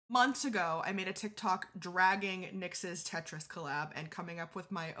Months ago, I made a TikTok dragging NYX's Tetris collab and coming up with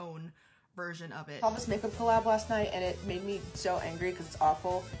my own version of it. I saw this makeup collab last night and it made me so angry because it's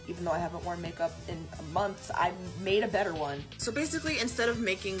awful. Even though I haven't worn makeup in months, I made a better one. So basically, instead of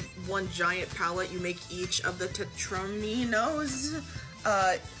making one giant palette, you make each of the Tetrominos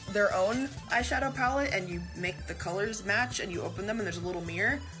their own eyeshadow palette, and you make the colors match, and you open them and there's a little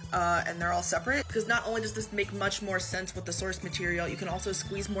mirror, and they're all separate. Because not only does this make much more sense with the source material, you can also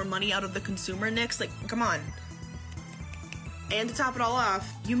squeeze more money out of the consumer, NYX. Like, come on. And to top it all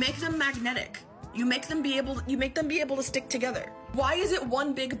off, you make them magnetic. You make them be able to stick together. Why is it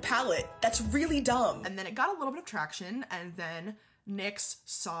one big palette? That's really dumb. And then it got a little bit of traction, and then NYX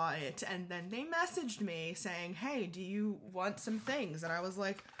saw it, and then they messaged me saying, hey, do you want some things? And I was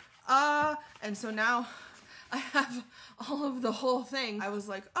like, and so now I have all of the whole thing. I was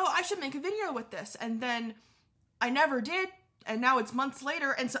like, oh, I should make a video with this. And then I never did. And now it's months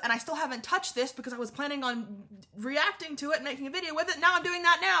later, and I still haven't touched this because I was planning on reacting to it and making a video with it. Now I'm doing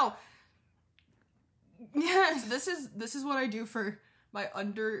that now. Yes, this is what I do for my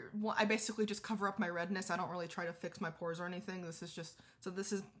I basically just cover up my redness. I don't really try to fix my pores or anything. This is just, so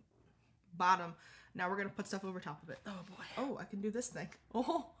this is bottom. Now we're gonna put stuff over top of it. Oh boy. Oh, I can do this thing.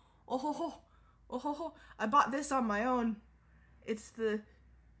 Oh, I bought this on my own. It's the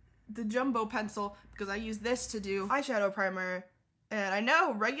jumbo pencil because I use this to do eyeshadow primer, and I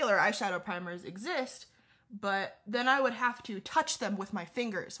know regular eyeshadow primers exist, but then I would have to touch them with my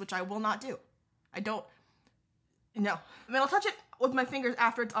fingers, which I will not do. No. I mean, I'll touch it with my fingers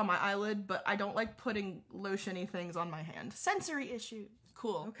after it's on my eyelid, but I don't like putting lotiony things on my hand. Sensory issues.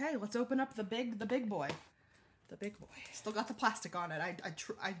 Cool. Okay, let's open up the big boy. The big boy. Still got the plastic on it.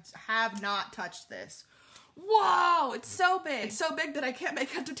 I have not touched this. Whoa, it's so big. It's so big that I can't make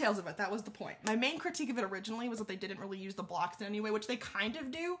heads or tails of it. That was the point. My main critique of it originally was that they didn't really use the blocks in any way, which they kind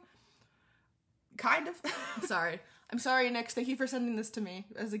of do. Kind of. Sorry. I'm sorry, NYX. Thank you for sending this to me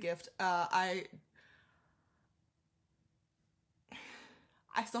as a gift. I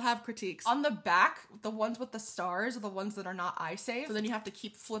still have critiques. On the back, the ones with the stars are the ones that are not eye safe. So then you have to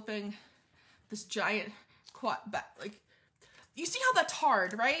keep flipping this giant quad back. Like, you see how that's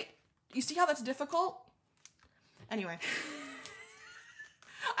hard, right? You see how that's difficult? Anyway.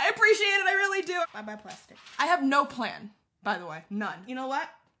 I appreciate it, I really do. Bye-bye plastic. I have no plan, by the way, none. You know what?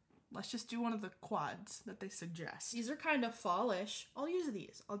 Let's just do one of the quads that they suggest. These are kind of fallish. I'll use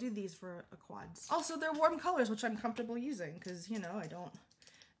these. I'll do these for a quads. Also, they're warm colors, which I'm comfortable using, because, you know, I don't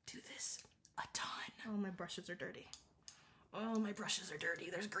do this a ton. Oh, my brushes are dirty. Oh, my brushes are dirty.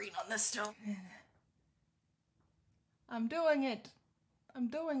 There's green on this still. I'm doing it. I'm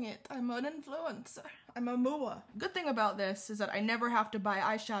doing it. I'm an influencer. I'm a mua. Good thing about this is that I never have to buy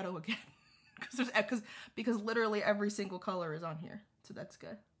eyeshadow again. because literally every single color is on here. So that's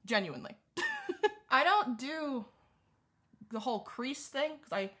good. Genuinely. I don't do the whole crease thing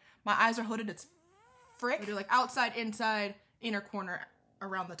because my eyes are hooded. It's frick. I do like outside, inside, inner corner,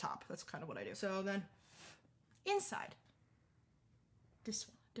 around the top. That's kind of what I do. So then inside. This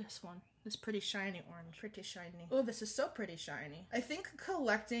one. This pretty shiny orange. Pretty shiny. Oh, this is so pretty shiny. I think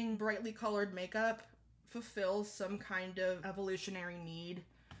collecting brightly colored makeup fulfills some kind of evolutionary need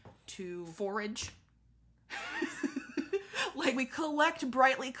to forage. Like, we collect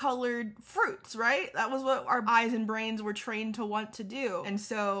brightly colored fruits, right? That was what our eyes and brains were trained to want to do. And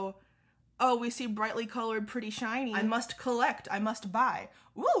so, oh, we see brightly colored, pretty shiny. I must collect. I must buy.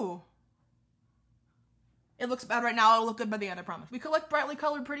 Ooh. It looks bad right now. It'll look good by the end, I promise. We collect brightly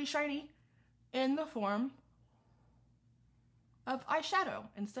colored, pretty shiny in the form of eyeshadow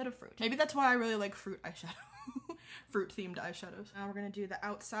instead of fruit. Maybe that's why I really like fruit eyeshadow. Fruit-themed eyeshadows. Now we're gonna do the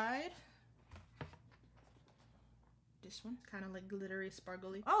outside. This one, kind of like glittery,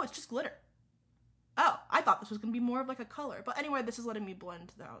 sparkly. Oh, it's just glitter. Oh, I thought this was gonna be more of like a color. But anyway, this is letting me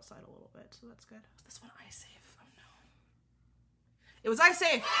blend the outside a little bit, so that's good. Is this one eye safe? Oh no. It was eye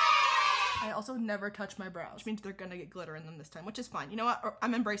safe! I also never touch my brows, which means they're gonna get glitter in them this time, which is fine. You know what?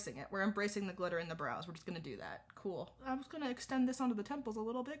 I'm embracing it. We're embracing the glitter in the brows. We're just gonna do that. Cool. I was gonna extend this onto the temples a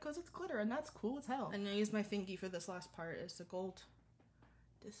little bit because it's glitter and that's cool as hell. And I use my fingy for this last part. It's the gold.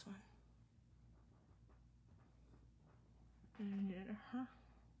 This one.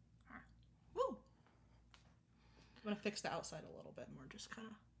 Woo! I'm gonna fix the outside a little bit more, just kind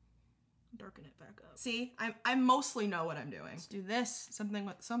of darken it back up. See, I mostly know what I'm doing. Let's do this, something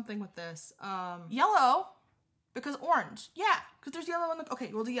with this. Yellow, because orange. Yeah, because there's yellow in the, okay,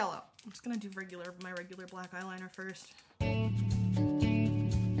 we'll do yellow. I'm just gonna do my regular black eyeliner first.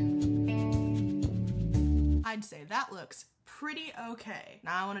 I'd say that looks pretty okay.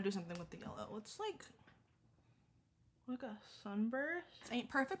 Now I wanna do something with the yellow. like a sunburst. This ain't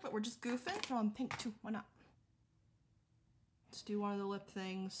perfect, but we're just goofing. Throw on pink too, why not? Let's do one of the lip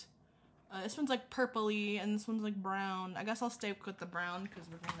things. This one's like purpley and this one's like brown. I guess I'll stay with the brown because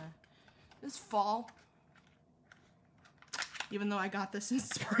we're gonna, this fall. Even though I got this in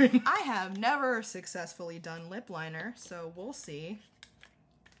spring. I have never successfully done lip liner, so we'll see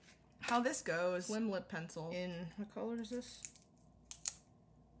how this goes. Slim lip pencil in, what color is this?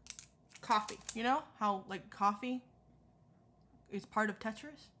 Coffee. You know how like coffee is part of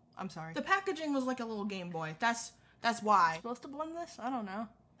Tetris? I'm sorry. The packaging was like a little Game Boy. That's why. Supposed to blend this? I don't know.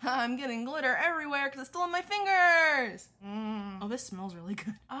 I'm getting glitter everywhere because it's still in my fingers. Oh, this smells really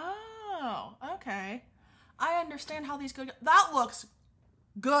good. Oh, okay. I understand how these go. That looks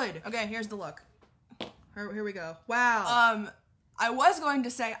good. Okay, here's the look. Here we go. Wow. I was going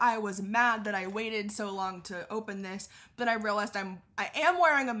to say I was mad that I waited so long to open this, but I realized I am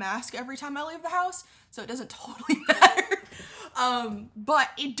wearing a mask every time I leave the house, so it doesn't totally matter. But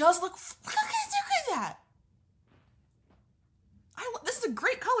it does look. Look at that. This is a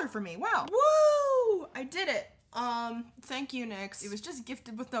great color for me. Wow. Woo! I did it. Thank you, NYX. It was just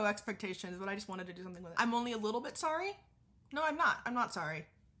gifted with no expectations, but I just wanted to do something with it. I'm only a little bit sorry. No, I'm not. I'm not sorry.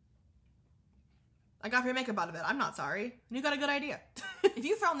 I got free makeup out of it. I'm not sorry. And you got a good idea. If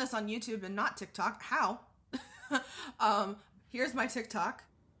you found this on YouTube and not TikTok, how? Here's my TikTok.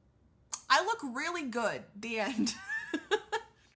 I look really good. The end.